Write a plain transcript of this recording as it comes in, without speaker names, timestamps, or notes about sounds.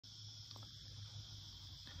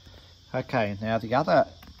Okay, now the other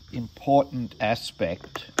important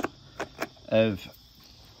aspect of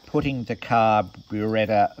putting the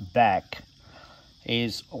carburettor back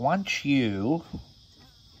is once you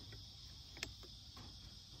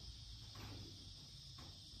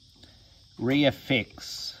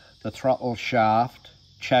reaffix the throttle shaft,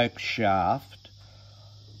 choke shaft,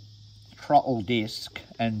 throttle disc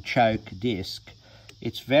and choke disc,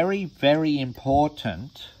 it's very, very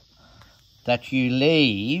important that you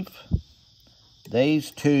leave these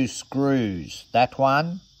two screws, that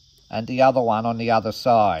one and the other one on the other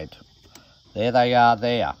side. There they are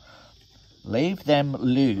there. Leave them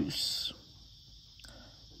loose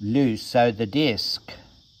so the disc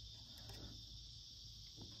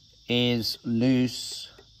is loose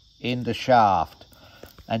in the shaft.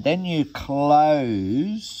 And then you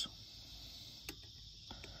close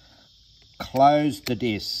the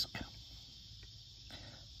disc.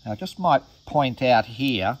 Now I just might point out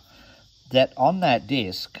here that on that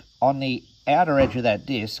disc, on the outer edge of that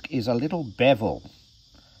disc is a little bevel,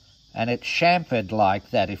 and it's chamfered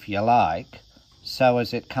like that, if you like, so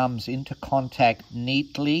as it comes into contact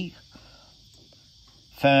neatly,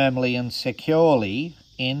 firmly and securely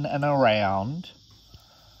in and around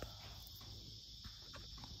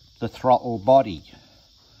the throttle body.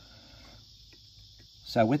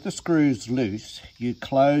 So with the screws loose, you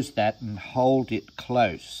close that and hold it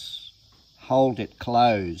close. Hold it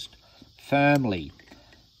closed firmly,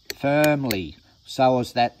 so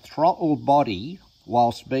as that throttle body,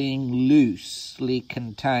 whilst being loosely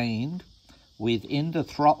contained within the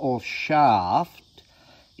throttle shaft,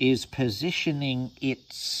 is positioning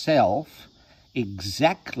itself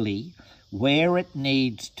exactly where it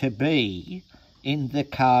needs to be in the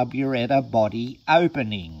carburettor body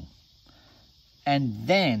opening. And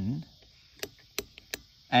then,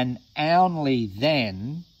 and only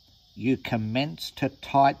then, you commence to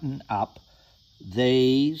tighten up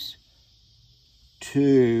these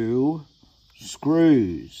two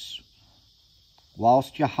screws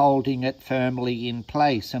whilst you're holding it firmly in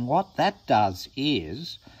place. And what that does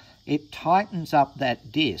is it tightens up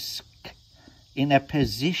that disc in a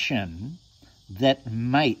position that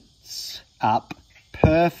mates up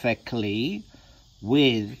perfectly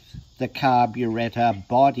with the carburettor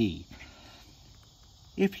body.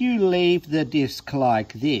 If you leave the disc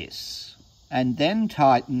like this and then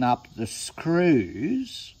tighten up the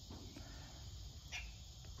screws,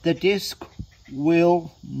 the disc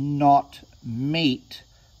will not meet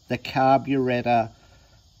the carburettor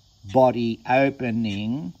body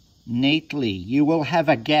opening neatly. You will have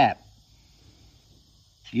a gap.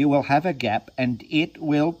 You will have a gap, and it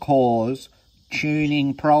will cause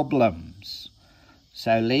tuning problems.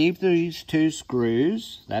 So leave these two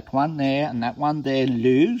screws, that one there and that one there,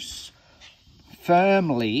 loose.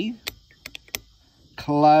 Firmly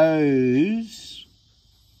close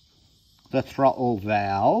the throttle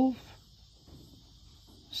valve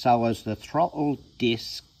so as the throttle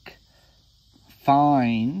disc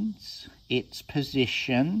finds its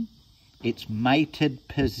position, its mated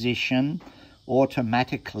position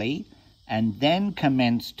automatically, and then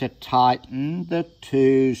commence to tighten the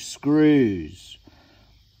two screws.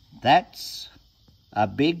 That's a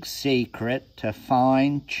big secret to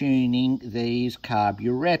fine-tuning these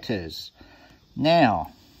carburettors.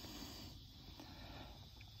 Now,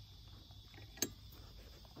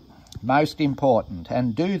 most important,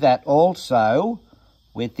 and do that also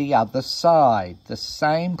with the other side. The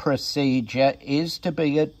same procedure is to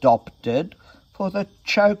be adopted for the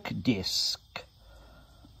choke disc.